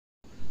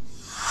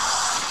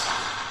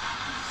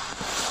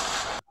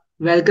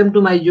Welcome to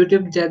my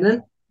YouTube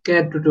channel,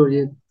 CAD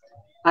Tutorial.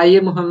 I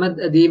am Muhammad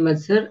Adeem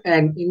Asar,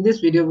 and in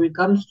this video we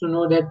comes to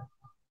know that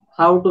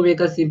how to make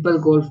a simple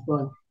golf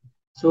ball.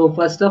 So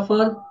first of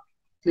all,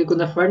 click on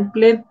the front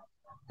plane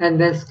and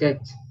then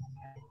sketch.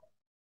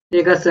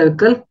 Take a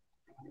circle,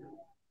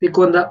 pick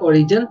on the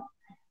origin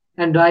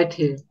and right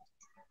here.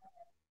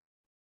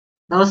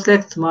 Now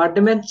select Smart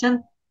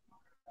Dimension,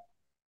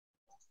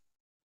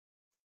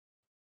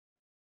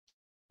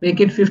 make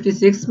it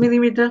 56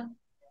 millimeter.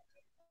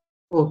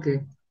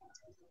 Okay.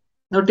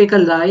 Now take a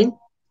line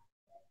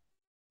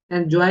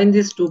and join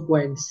these 2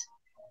 points.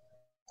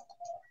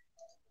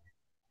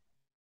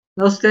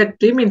 Now select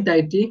Trim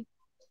Entity,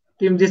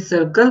 trim this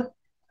circle.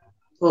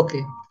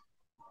 Okay.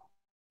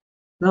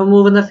 Now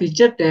move on the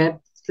Feature tab,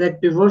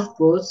 select Revolve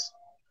Course,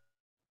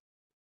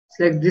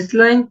 select this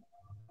line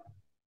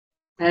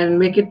and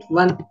make it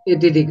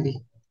 180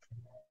 degree.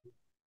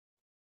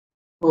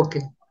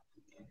 Okay.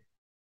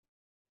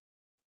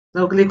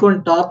 Now click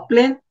on top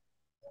plane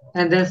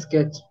and then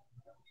sketch.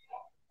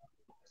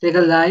 Take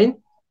a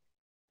line,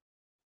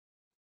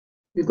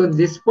 click on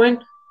this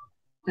point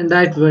and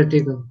write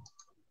vertical.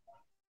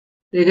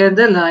 Take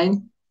another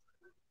line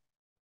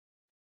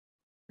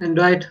and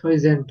write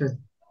horizontal.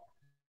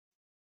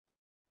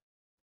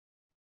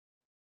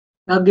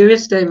 Now give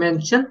its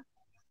dimension.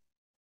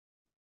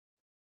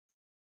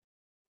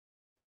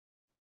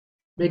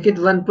 Make it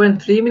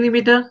 1.3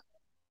 millimeter.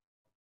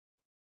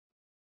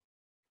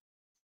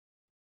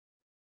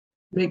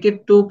 Make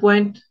it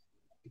 2.29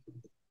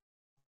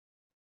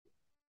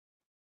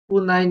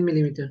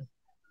 millimeter.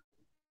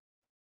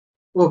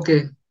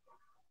 Okay.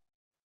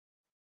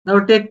 Now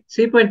take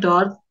 3-point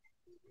orb.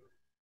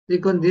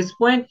 Click on this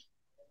point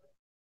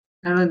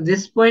and on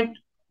this point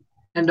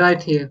and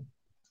right here.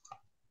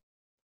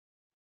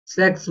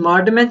 Select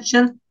Smart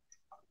Dimension.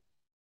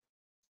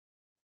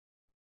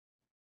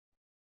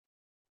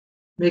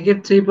 Make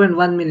it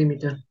 3.1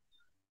 millimeter.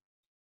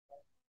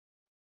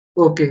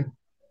 Okay.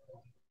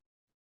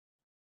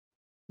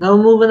 Now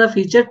move on the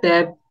Feature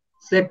tab.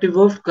 Select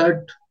Revolve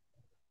Cut.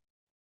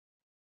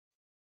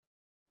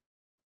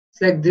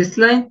 Select this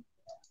line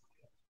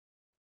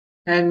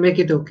and make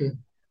it okay.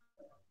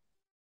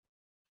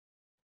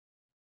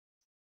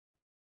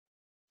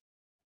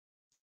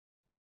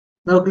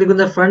 Now click on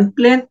the front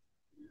plane,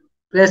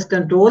 press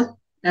Ctrl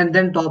and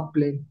then top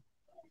plane.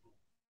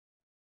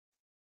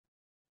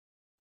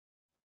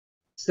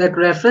 Select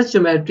reference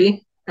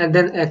geometry and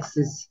then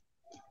axis.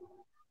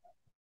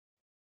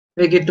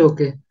 Make it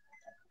okay.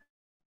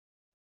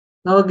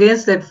 Now again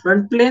select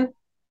front plane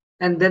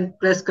and then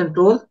press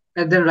Ctrl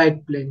and then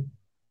right plane.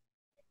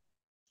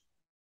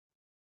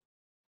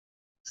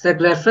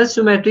 Select reference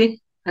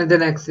geometry and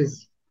then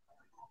axis.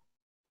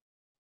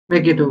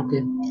 Make it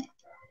okay.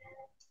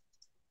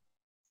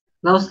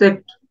 Now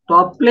select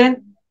top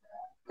plane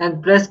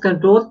and press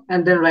Ctrl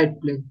and then right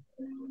plane.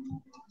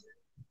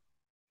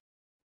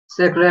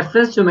 Select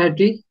reference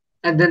geometry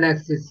and then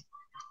axis.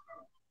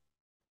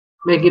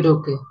 Make it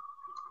okay.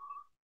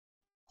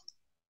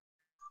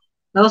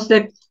 Now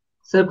select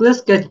circular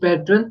sketch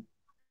pattern.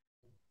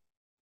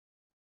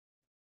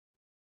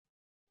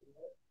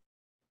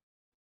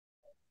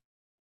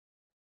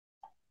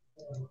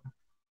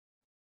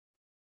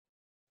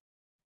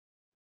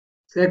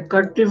 Select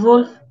cut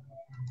revolve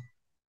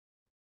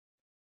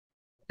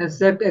and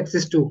select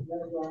axis 2.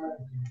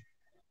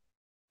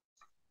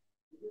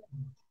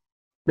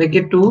 Make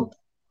it 2.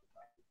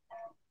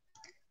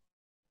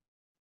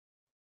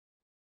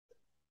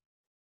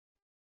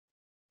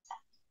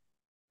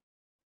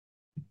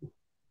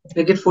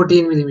 Make it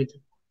 14 millimeter.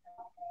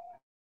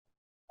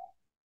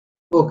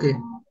 Okay.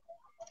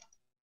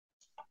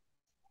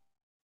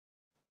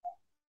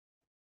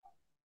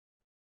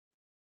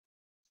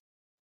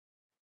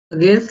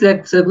 Again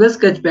select circular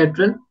sketch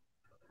pattern.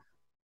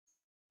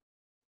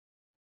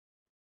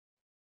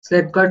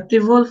 Select cut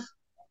revolve.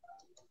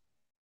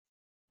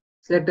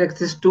 Select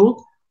axis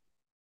 2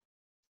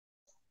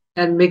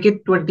 and make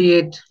it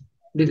 28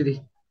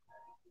 degree.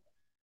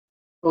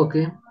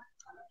 Okay.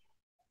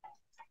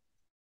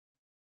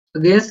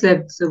 Again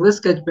select circular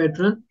sketch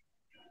pattern.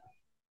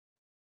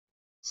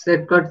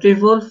 Select cut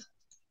revolve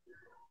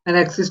and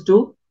axis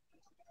 2.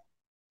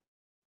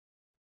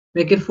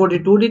 Make it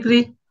 42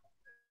 degree.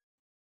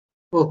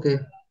 Okay.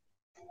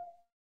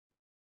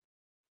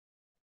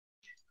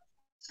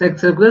 Select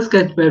circular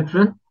sketch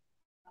pattern.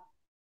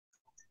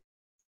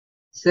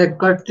 Select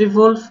cut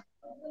revolve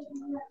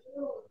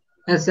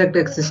and select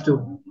axis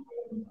 2.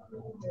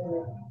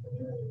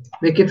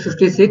 Make it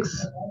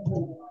 56.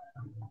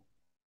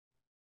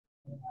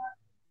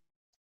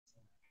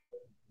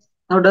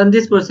 Now done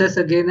this process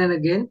again and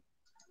again.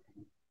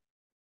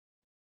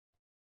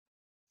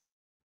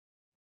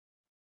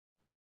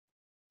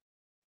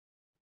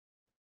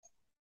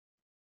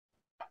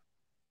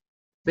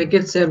 Make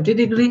it 70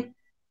 degree.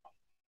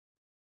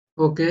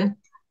 Okay.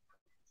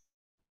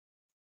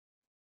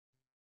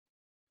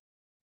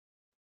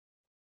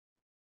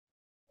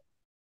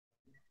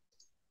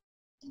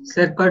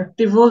 Select cut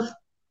revolve,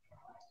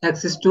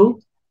 axis 2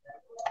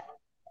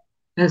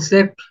 and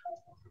select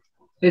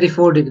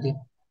 84 degree.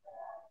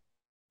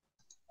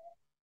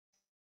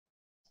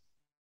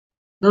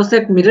 Now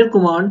set mirror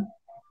command.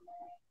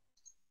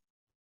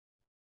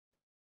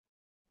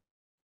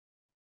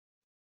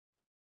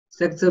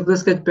 Select circle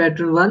sketch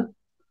pattern 1,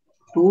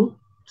 2,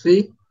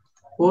 3,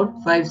 4,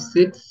 5,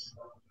 6.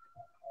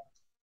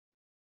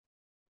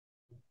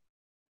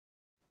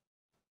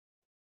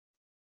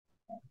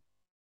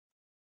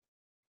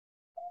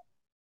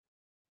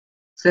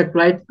 Select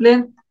right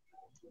plane.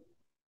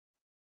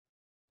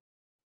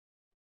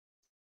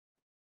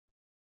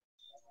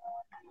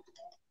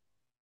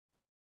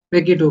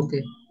 Make it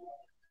OK.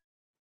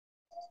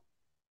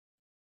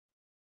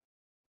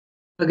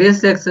 Again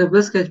select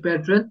circle sketch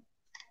pattern.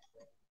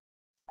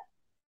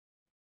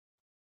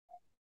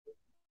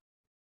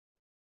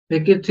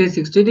 Make it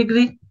 360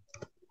 degree.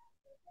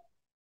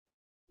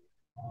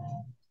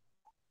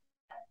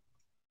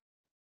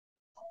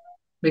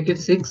 Make it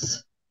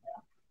 6.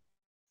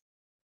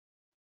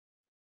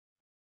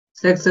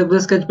 Select circle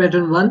sketch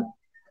pattern 1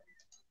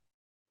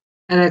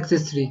 and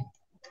axis 3.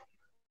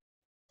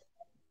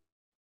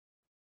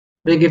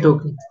 Make it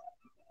OK.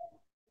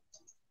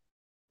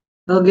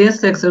 Now again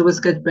select circle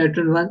sketch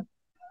pattern 1.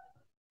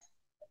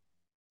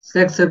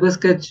 Select circle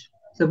sketch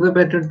circle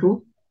pattern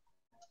 2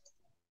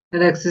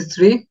 and axis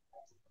 3.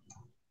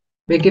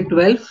 Make it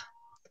 12.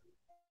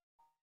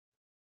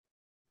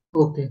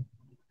 OK.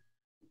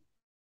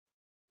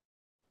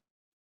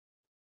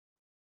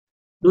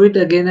 Do it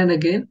again and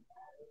again.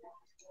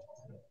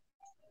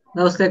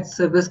 Now select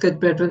circle sketch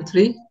pattern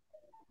 3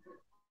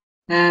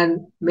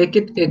 and make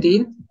it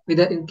 18 with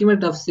an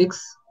increment of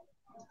 6.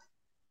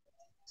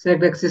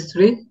 Select axis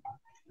 3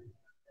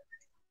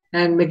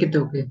 and make it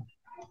OK.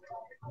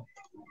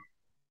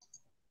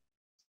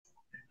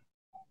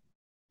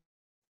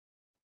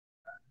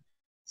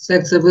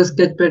 Select circle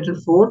sketch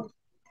pattern 4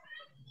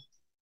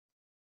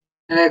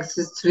 and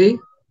axis 3.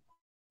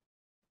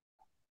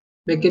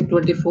 Make it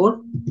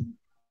 24.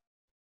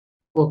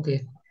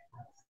 OK.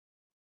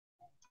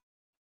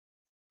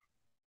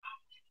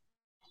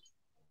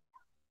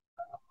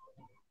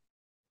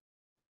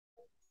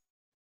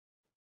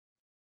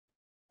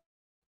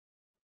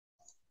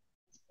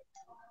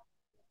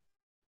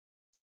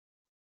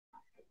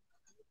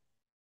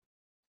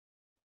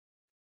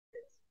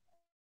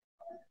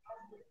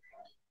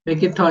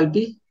 Make it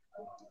 30.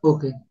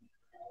 OK.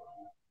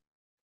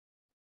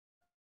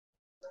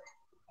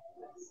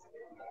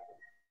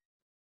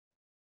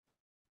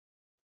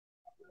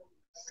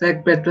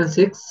 Select pattern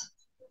 6,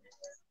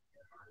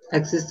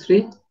 axis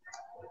 3.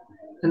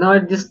 And now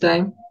at this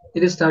time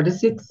it is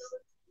 36.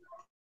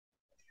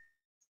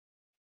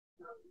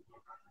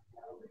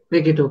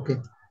 Make it OK.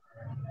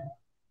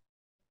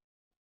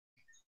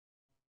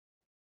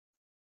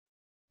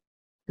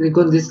 Click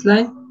on this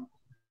line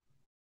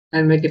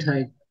and make it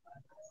height.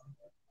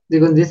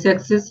 Click on this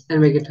axis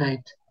and make it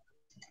height.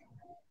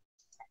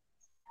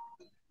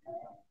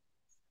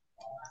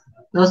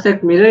 Now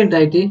select mirror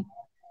entity.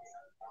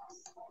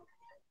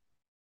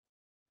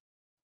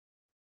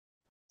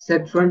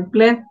 Set front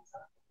plane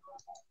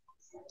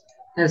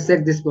and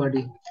select this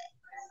body.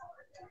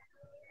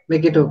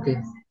 Make it OK.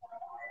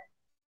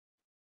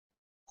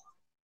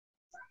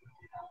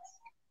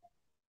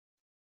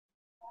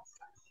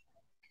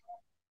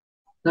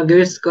 Now give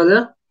its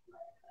color.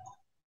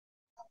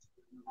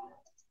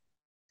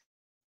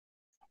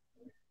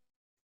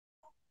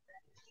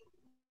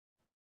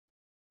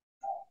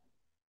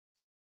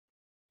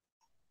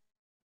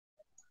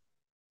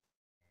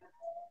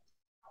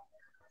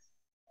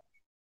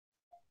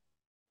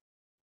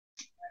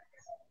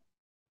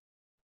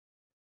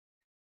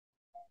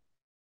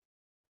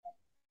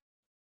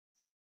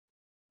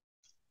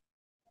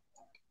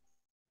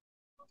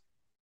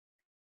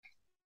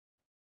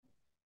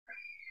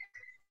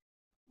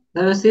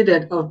 Now you see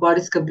that our part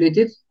is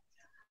completed.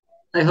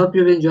 I hope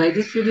you will enjoy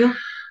this video.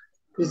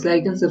 Please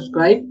like and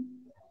subscribe.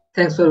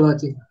 Thanks for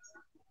watching.